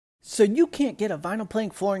So you can't get a vinyl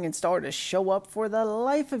plank flooring installer to show up for the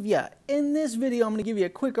life of you. In this video, I'm going to give you a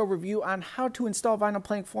quick overview on how to install vinyl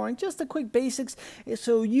plank flooring, just the quick basics,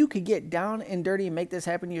 so you could get down and dirty and make this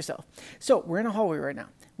happen yourself. So we're in a hallway right now.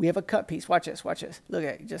 We have a cut piece. Watch this, watch this. Look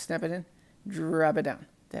at it. Just snap it in, drop it down.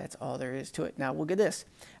 That's all there is to it. Now look at this.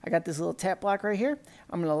 I got this little tap block right here.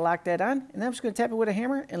 I'm going to lock that on, and then I'm just going to tap it with a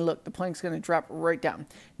hammer, and look, the plank's going to drop right down.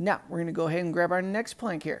 Now we're going to go ahead and grab our next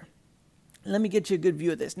plank here. Let me get you a good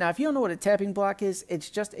view of this. Now, if you don't know what a tapping block is, it's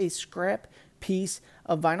just a scrap piece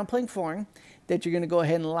of vinyl plank flooring that you're going to go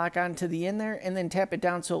ahead and lock onto the end there and then tap it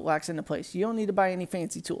down so it locks into place. You don't need to buy any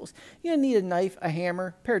fancy tools. You're going to need a knife, a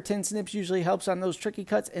hammer, a pair of tin snips usually helps on those tricky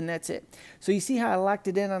cuts, and that's it. So you see how I locked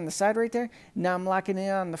it in on the side right there? Now I'm locking it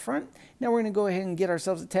on the front. Now we're going to go ahead and get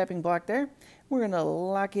ourselves a tapping block there. We're going to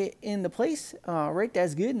lock it into place. All right,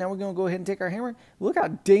 that's good. Now we're going to go ahead and take our hammer. Look how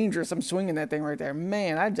dangerous I'm swinging that thing right there.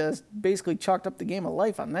 Man, I just basically chalked up the game of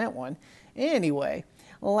life on that one. Anyway,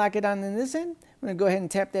 lock it on in this end. I'm going to go ahead and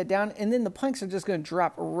tap that down, and then the planks are just going to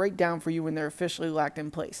drop right down for you when they're officially locked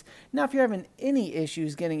in place. Now, if you're having any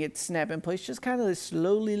issues getting it snap in place, just kind of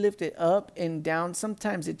slowly lift it up and down.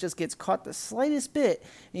 Sometimes it just gets caught the slightest bit,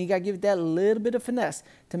 and you got to give it that little bit of finesse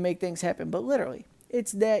to make things happen. But literally,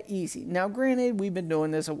 it's that easy. Now, granted, we've been doing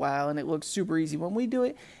this a while, and it looks super easy when we do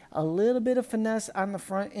it. A little bit of finesse on the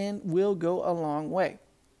front end will go a long way.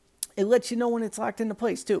 It lets you know when it's locked into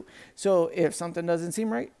place, too. So if something doesn't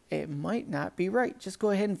seem right, it might not be right. Just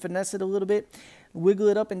go ahead and finesse it a little bit, wiggle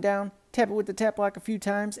it up and down, tap it with the tap block a few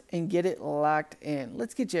times, and get it locked in.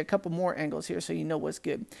 Let's get you a couple more angles here so you know what's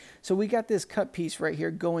good. So we got this cut piece right here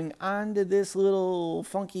going onto this little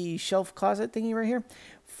funky shelf closet thingy right here.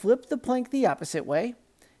 Flip the plank the opposite way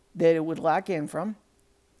that it would lock in from.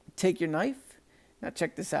 Take your knife. Now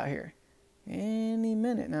check this out here. Any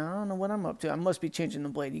minute now, I don't know what I'm up to. I must be changing the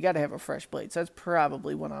blade. You got to have a fresh blade. So that's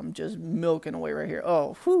probably what I'm just milking away right here.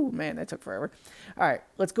 Oh, whew, man, that took forever. All right,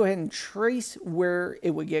 let's go ahead and trace where it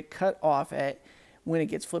would get cut off at when it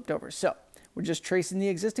gets flipped over. So we're just tracing the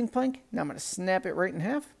existing plank. Now I'm going to snap it right in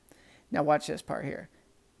half. Now watch this part here.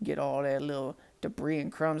 Get all that little debris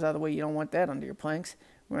and crumbs out of the way. You don't want that under your planks.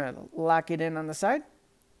 We're going to lock it in on the side.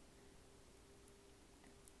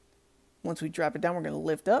 Once we drop it down, we're going to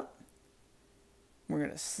lift up. We're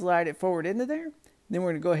going to slide it forward into there. Then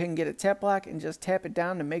we're going to go ahead and get a tap block and just tap it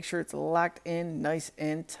down to make sure it's locked in nice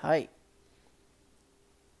and tight.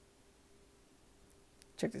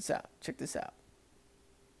 Check this out. Check this out.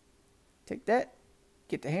 Take that.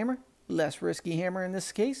 Get the hammer. Less risky hammer in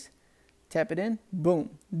this case. Tap it in.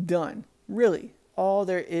 Boom. Done. Really, all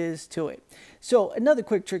there is to it. So another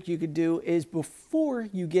quick trick you could do is before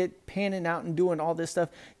you get panning out and doing all this stuff,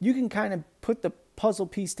 you can kind of put the puzzle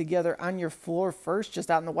piece together on your floor first,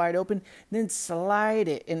 just out in the wide open, then slide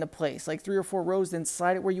it into place, like 3 or 4 rows, then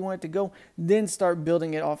slide it where you want it to go, then start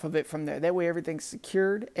building it off of it from there. That way everything's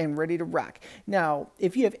secured and ready to rock. Now,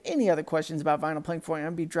 if you have any other questions about vinyl plank flooring,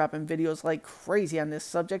 I'll be dropping videos like crazy on this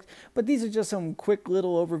subject, but these are just some quick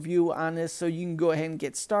little overview on this so you can go ahead and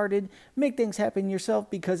get started, make things happen yourself,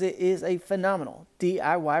 because it is a phenomenal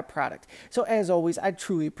DIY product. So as always, I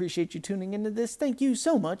truly appreciate you tuning into this. Thank you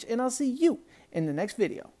so much, and I'll see you in the next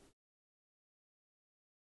video.